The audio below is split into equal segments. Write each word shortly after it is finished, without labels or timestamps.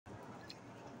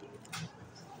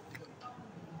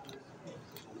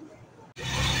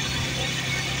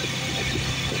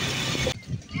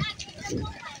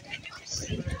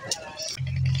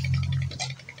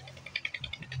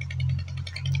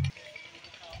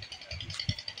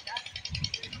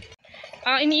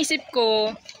Iniisip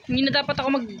ko, hindi na dapat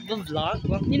ako mag-vlog.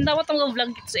 Hindi na dapat ako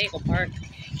mag-vlog dito sa Eco Park.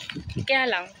 Kaya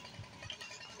lang,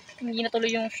 hindi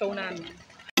natuloy yung show namin.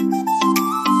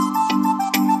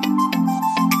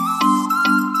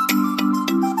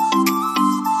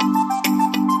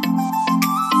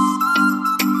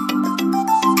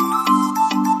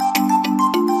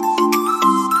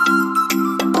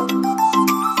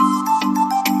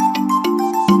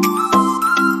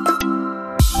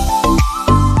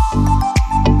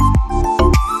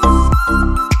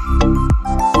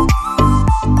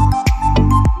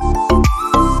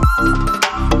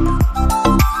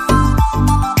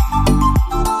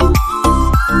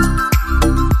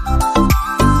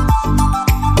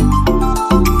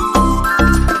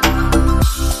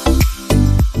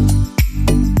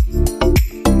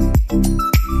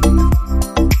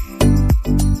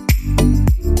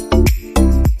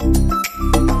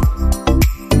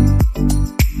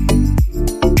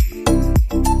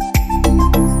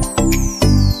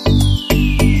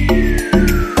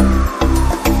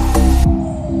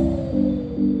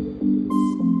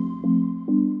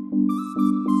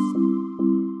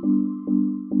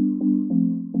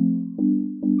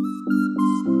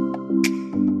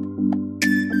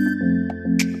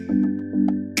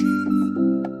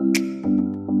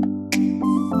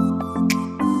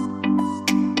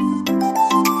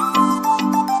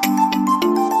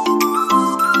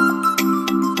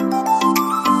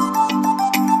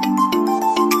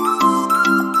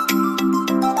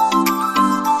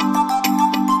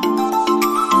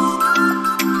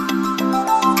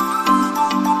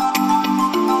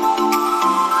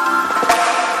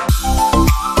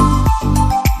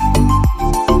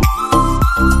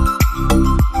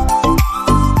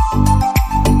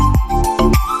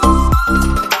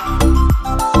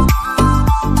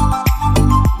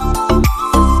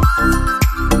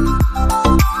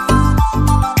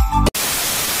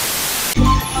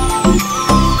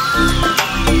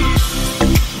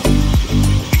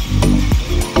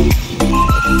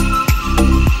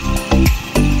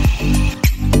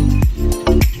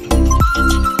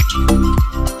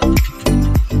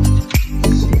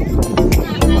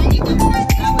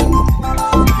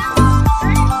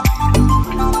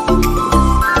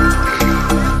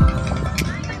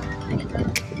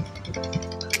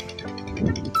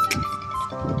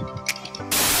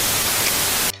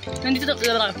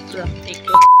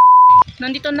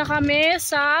 Nandito na kami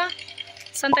sa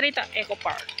Santa Rita Eco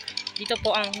Park. Dito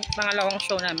po ang pangalawang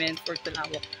show namin for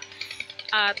Tulauk.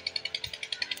 At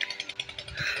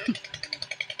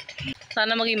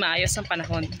sana maging maayos ang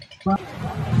panahon.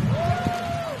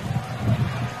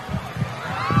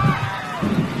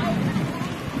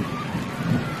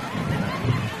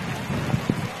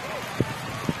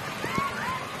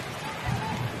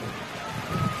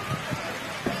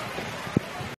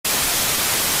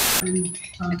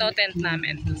 Ito tent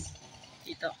namin.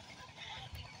 Dito.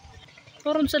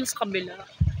 Parang sila sa kabila.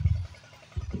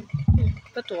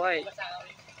 Ito ay.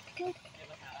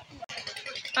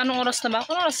 Anong oras na ba?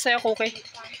 Anong oras sa'yo, okay?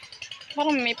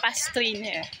 Parang may past 3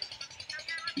 na eh.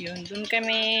 Yun, dun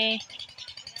kami.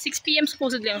 6 PM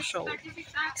supposedly ang show.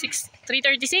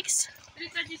 3:36?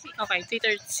 3:36. Okay,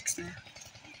 3:36 na.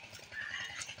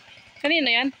 Kanina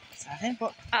yan? Sa akin po.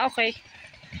 Okay.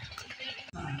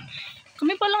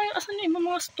 Kami pa lang yung asan yung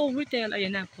mga storytell.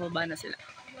 Ayan na, pababa na sila.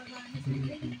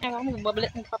 Ewan ko,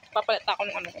 magpapalit ako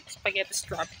ng spaghetti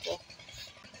strap ko.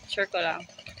 Sure ko lang.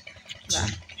 Diba?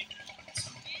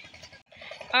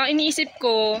 Iniisip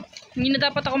ko, hindi na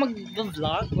dapat ako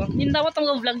mag-vlog. Hindi na dapat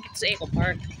ako mag-vlog dito sa Eco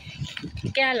Park.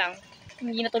 Kaya lang,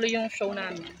 hindi natuloy yung show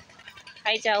namin.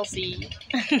 Hi, Chelsea.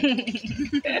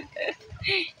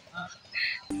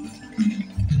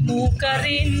 Muka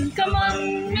rin ka man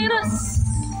miras.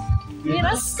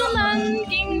 Miras ka man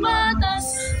king matas,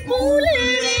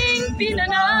 muling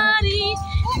pinanari.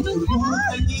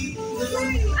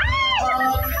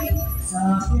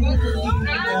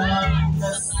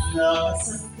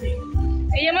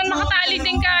 Ay, yaman makatali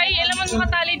din kay. Alam mo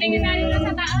makatali din yun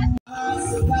sa taas.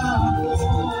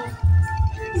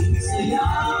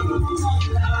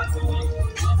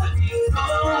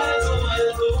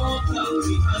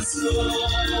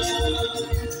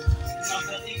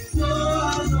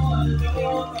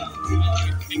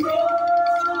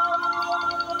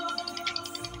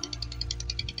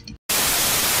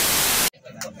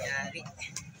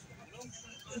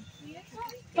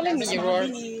 Pala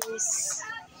mirror.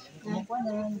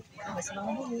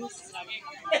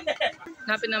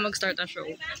 Napin na mag-start ang show.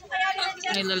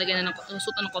 Nilalagay na ng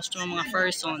suit ng costume ng mga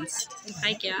persons.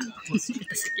 Ay kaya,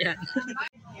 itasik yan.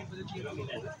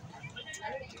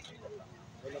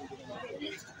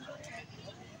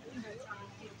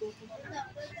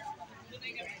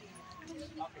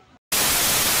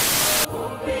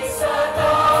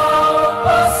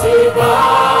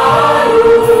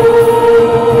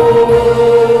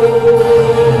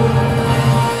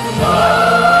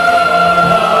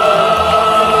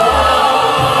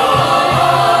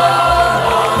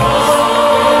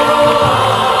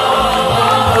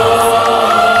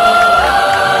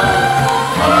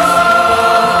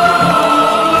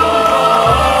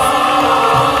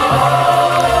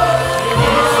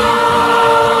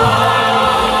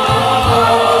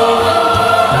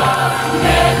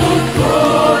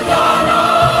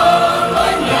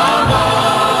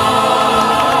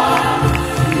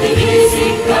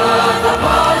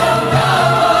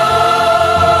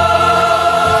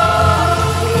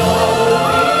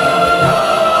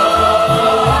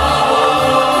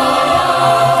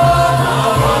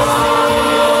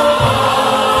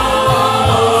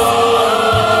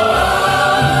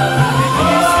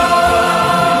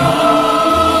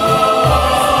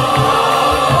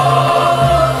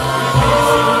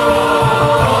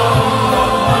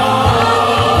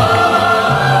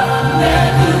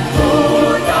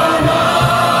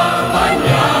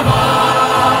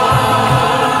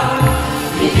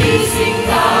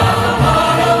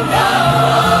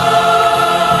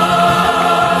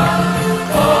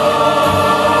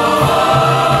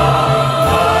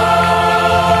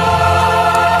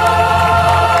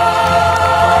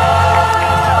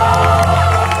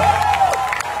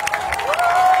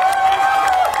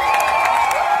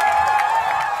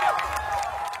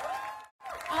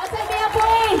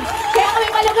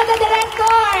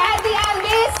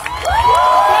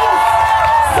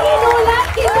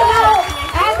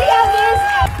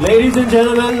 Ladies and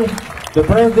gentlemen, the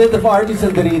President of Artists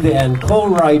and Rita and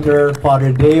co-writer,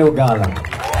 Father Deo Galang.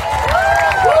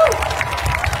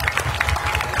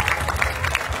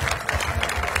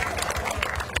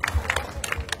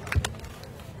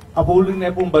 Apulong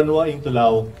na pong banwa in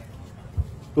Tulauk,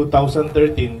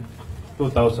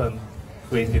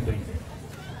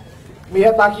 2013-2023. May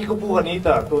atake ko po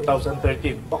kanita,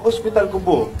 2013. Pag-hospital ko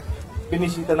po,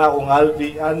 binisita na akong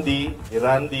Andy,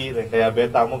 Randy, kaya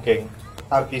beta mo keng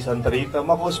Artis and Rita,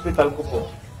 mag-hospital ko po.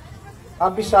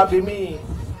 Happy sabi mi,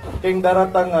 keng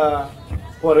daratang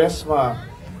Quaresma,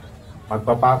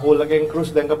 magpapako lang keng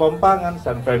krus ng Kapampangan,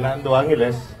 San Fernando,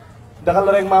 Angeles,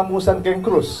 dakalareng mamusan keng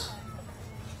krus.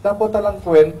 Dapat talang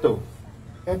kwento.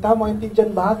 Kaya tamo hindi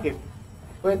dyan bakit?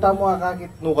 Kaya tamo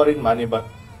kakit nuka rin man iba.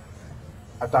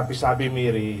 At happy sabi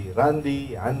mi,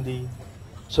 Randy, Andy,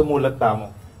 sumulat tamo.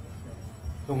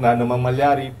 Nung nanamang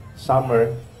malyari,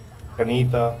 summer,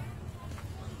 kanita,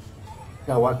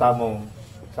 gawa tamong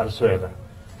Sarsuela.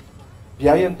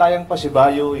 Biyayan tayang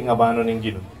pasibayo ing abano ng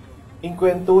Ginoo. Ing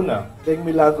kwento na, deng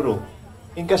milagro,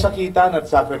 ing kasakitan at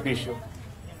sakripisyo,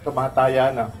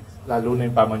 kamataya na, lalo na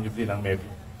yung pamanyubli ng mebi.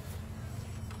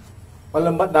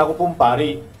 Malambat na ako pong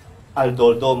pari,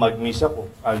 aldoldo magmisa ko,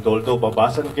 aldoldo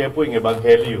babasan kayo po yung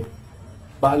ebanghelyo.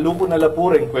 Bahalo ko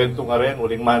nalapuring kwento nga rin,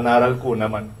 uling manaral ko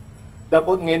naman.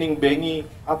 Dapat nganing bengi,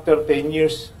 after 10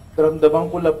 years, daramdaman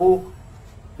ko lapo,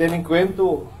 dening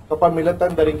kwento,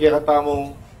 kapamilatan da rin kaya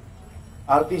katamong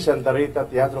Artis and Rita,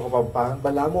 Teatro Kapampangan,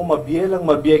 bala mo mabiye lang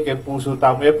mabiye kaya puso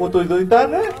tamo, e putoy-doy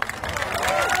na.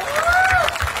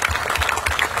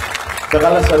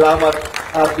 Dakala salamat,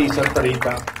 Artis and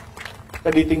Rita.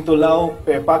 Kaditing tulaw,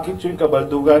 pakit yung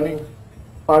kabalduganing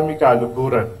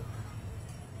pamikaluguran.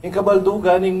 Yung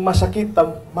kabalduganing masakit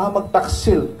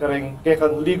mamagtaksil kareng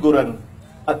kekang liguran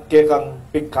at kekang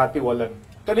pigkatiwalan.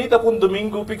 Kanita pong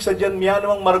Domingo, pig sa dyan, miya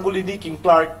namang Margulidi, King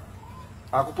Clark.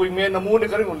 Ako po yung may namuna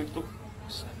ka rin ulit to.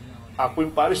 Ako yung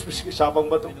Paris, isabang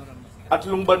ba to? At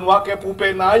lungbanwa kaya po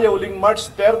penaya, uling March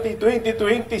 30,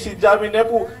 2020, si Jamine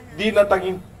po, di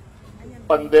natanging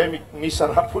pandemic,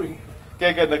 misarap po yung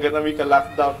kaya naganami ka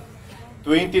lockdown.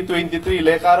 2023,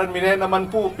 lekaran minay naman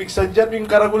po, pig sa dyan yung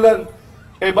karagulan.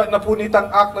 Kaya ba't na po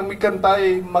nitang act ng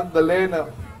mikantay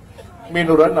Magdalena?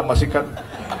 Minuran na masikat.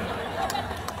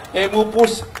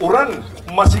 Mupus, uran,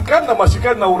 masikan na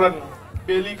uran.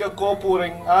 Belikan ko po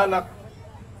rin anak.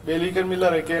 Belikan mila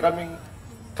rin, kaya kaming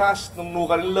cast nung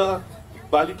nukan nila.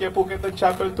 Balik kaya po kita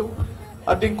chapel 2.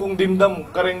 Ating kung dimdam,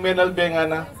 kareng menalbenga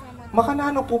na,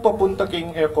 makanano po papunta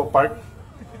king Eco Park?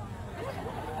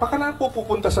 Makanano po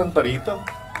pupunta Santa Rita?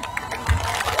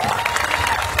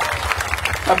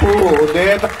 Apo,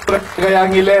 deta kaya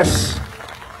Angeles,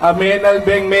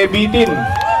 amenalbeng may bitin.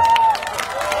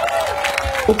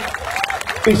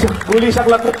 Gulisak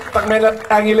lang po, tagmela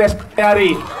Angeles,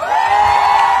 Yari.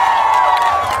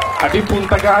 At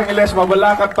punta ka Angeles,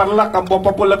 mabalakat tarlak, ang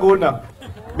Popapo Laguna.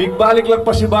 Bigbalik lang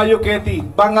pa si Bayo Keti,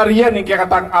 bangarian yung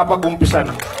kakatang apag umpisan.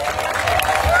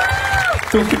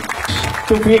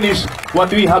 to finish what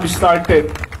we have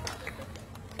started.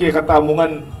 Kaya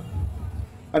katamungan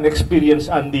an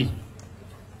experienced Andy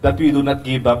that we do not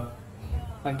give up.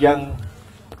 Hanggang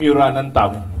muranan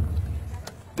tamo.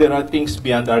 There are things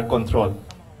beyond our control.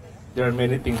 There are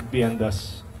many things beyond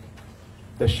us.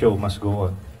 The show must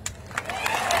go on.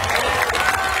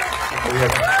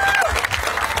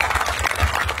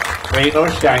 Rain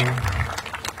or shine,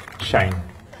 shine.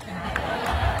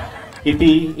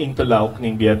 Iti ing Tulauk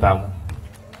ning biyatamo.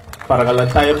 Para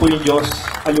kalantaya po yung Diyos,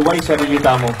 aliway sa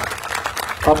rilita mo.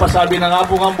 Papasabi na nga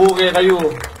po ng buke kayo,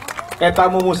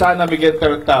 tamo mo sana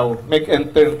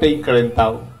mag-entertain ka rin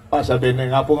tao. Pasabi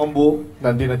na nga po ng buo,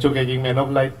 nandi na chuk king men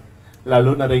of light,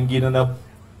 lalo na rin ginanap,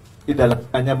 idala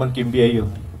kanya man kimbiyayo.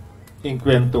 Ing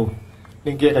kwento,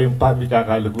 ning kaya kayong pami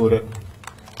kakaluguran.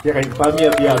 Kaya kayong pami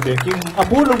abiyabe, king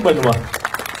apulong banwa.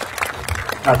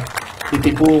 At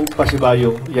iti po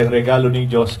pasibayo, yung regalo ng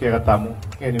Diyos kaya katamo,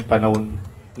 ngayon yung panahon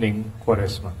ng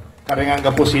Kwaresma. Karingan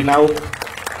ka po sinaw,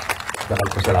 dakal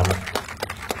po salamat.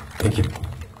 Thank you.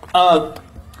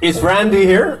 Is Randy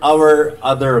here? Our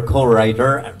other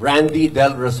co-writer, Randy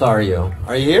Del Rosario.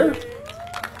 Are you here?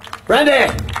 Randy!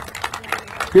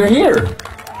 You're here.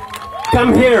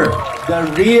 Come here. The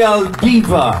real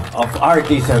diva of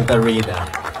RT Santa Rita.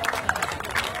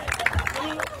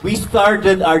 We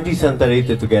started RT Santa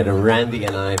Rita together, Randy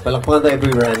and I. Palakpakan tayo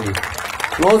kay Randy.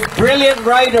 Most brilliant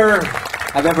writer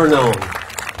I've ever known.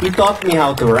 He taught me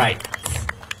how to write.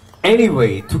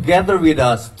 Anyway, together with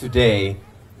us today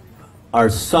are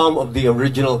some of the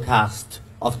original cast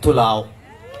of Tulauk.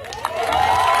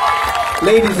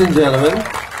 Ladies and gentlemen,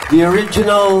 the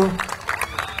original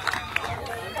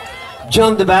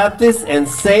John the Baptist and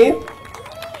Saint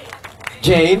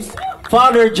James,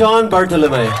 Father John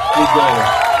Bartolome. Please join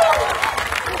us.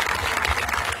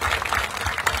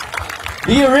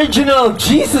 The original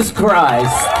Jesus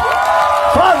Christ,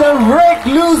 Father Rick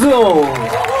Luzo.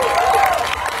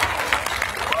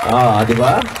 Ah,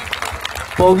 diba?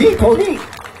 Pogi, Pogi.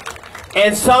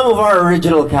 And some of our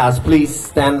original cast, please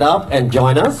stand up and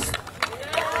join us.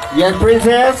 Yes,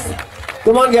 Princess.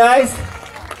 Come on, guys.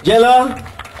 Jella.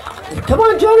 Come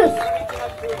on, join us.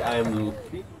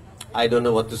 I don't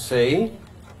know what to say.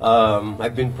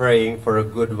 I've been praying for a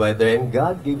good weather, and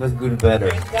God gave us good weather.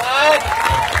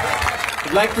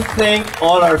 I'd like to thank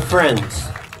all our friends.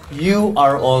 You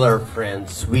are all our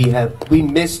friends. We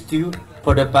missed you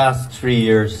for the past 3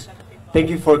 years. Thank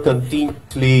you for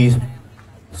continuously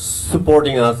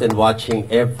supporting us and watching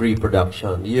every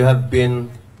production. You have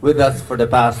been with us for the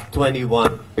past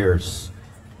 21 years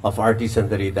of RT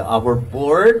Santa Rita. Our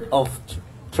board of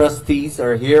trustees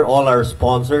are here, all our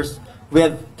sponsors. We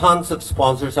have tons of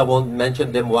sponsors. I won't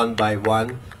mention them one by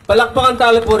one. Palakpakan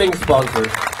talo po ring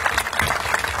sponsors.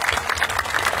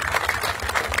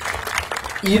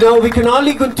 You know, we can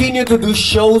only continue to do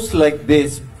shows like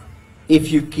this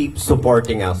if you keep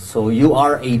supporting us. So you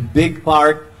are a big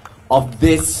part of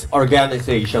this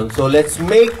organization. So let's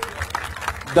make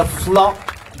the flock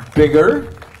bigger.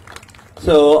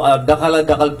 So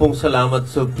dakal pong salamat.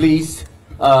 So please,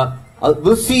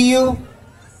 we'll see you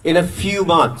in a few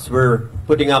months. We're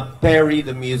putting up Perry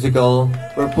the musical.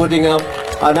 We're putting up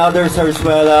another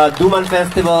Sarsuela Duman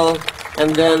Festival, and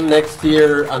then next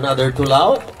year another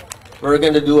Tulauk. We're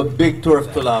gonna do a big tour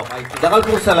of Tulauk. Dakal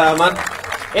pong salamat.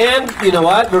 And you know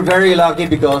what? We're very lucky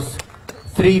because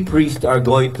 3 priests are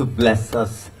going to bless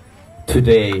us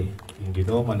today. Yung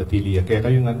Ginoo manatili kaya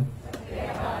kayo nga.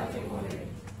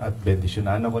 At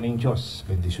bendisyonan ako ng Diyos.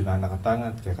 Bendisyonan na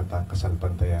katangan kaya katang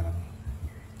kasalpantayanan.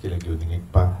 Kilagyuning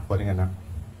pa. Kuning anak.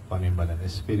 Panimbalan ng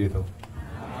Espiritu.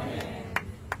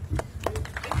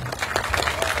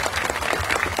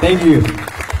 Thank you.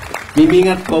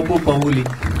 Mimingat ko po pahuli.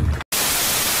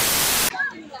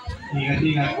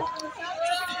 Ingat-ingat.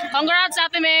 Congrats,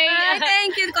 Ate May! Ay,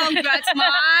 thank you. Congrats,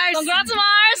 Mars! Congrats,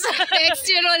 Mars! Next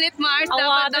year ulit, Mars.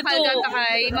 Awa, Dapat totoo. nakal ka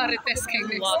kay Marites kay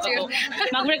next year.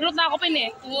 Mag-recruit na ako pin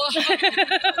eh.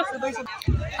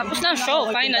 Tapos na ang show,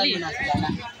 finally.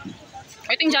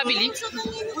 Waiting Jabili.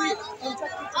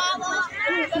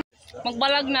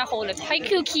 Magbalag na ako ulit. Hi,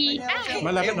 Cookie!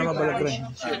 Malapit na mabalag rin.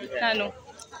 Ano?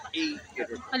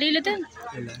 Alila din.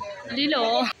 Alila,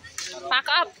 oh.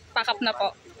 Pack up na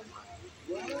po.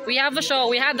 We have a show.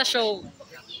 We had a show.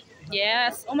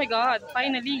 Yes. Oh my God.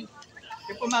 Finally.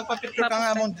 Yung po magpa-picture ka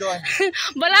nga mong John.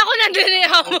 Bala ko na din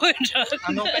eh ako dyan.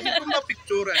 Ano? Pwede po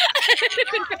ma-picture eh.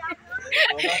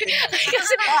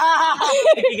 Kasi...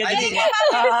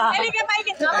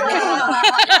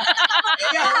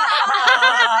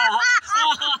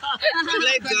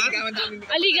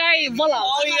 Aligay. Bola.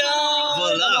 Oh yeah.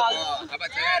 Bola. How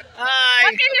about that? Hi.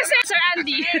 What can you say, Sir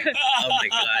Andy? Oh my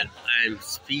God. I'm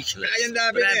speechless,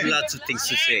 but I have lots of things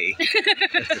to say.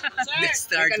 Let's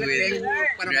start with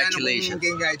congratulations.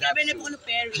 Okay.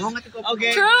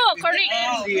 True, correct.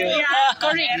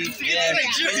 Correct. Yeah,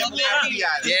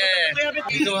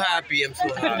 I'm so happy. I'm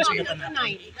so happy.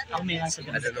 I don't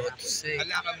know what to say.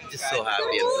 I'm just so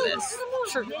happy and blessed.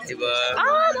 Diba?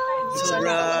 So,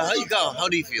 how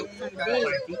do you feel?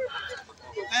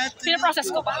 Pinaprocess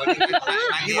ko pa.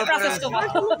 Pinaprocess ko pa.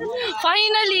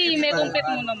 Finally, may compete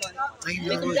mo naman. I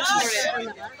know,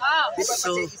 it's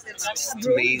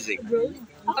amazing.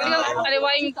 Kaliwa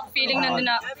yung feeling nandun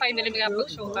na finally may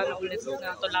kapag-show ka na ulit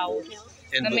na Tulauk.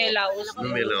 Na may laos. Na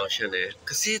may laos yan eh.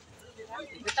 Kasi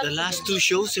the last two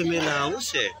shows may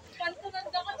laos eh.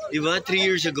 Diba? 3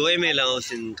 years ago may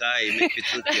laos in Kai, may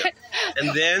Pitutya.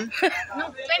 And then?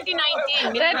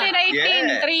 2019,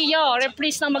 Yeah. Trio,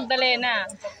 reprise ng Magdalena.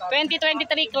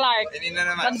 2023, Clark.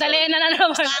 Magdalena na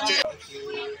naman.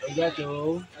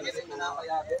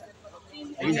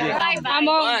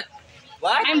 Among,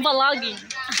 I'm vlogging.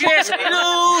 Yes,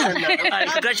 hello!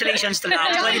 Congratulations to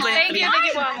Tulauk. Thank you,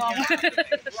 Among.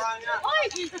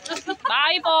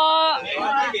 Bye po.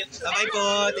 Bye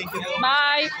po. Thank you po.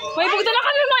 Bye. May bugda na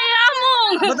kami mga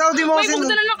Among. May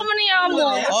bugda na kami ni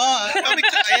Among. Oh, kami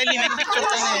Eli, may picture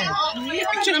ka na eh.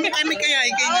 Picture namin kami kaya,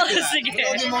 ikay na Oh, sige.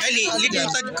 Eli,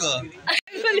 libutad ko.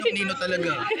 Nino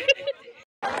talaga.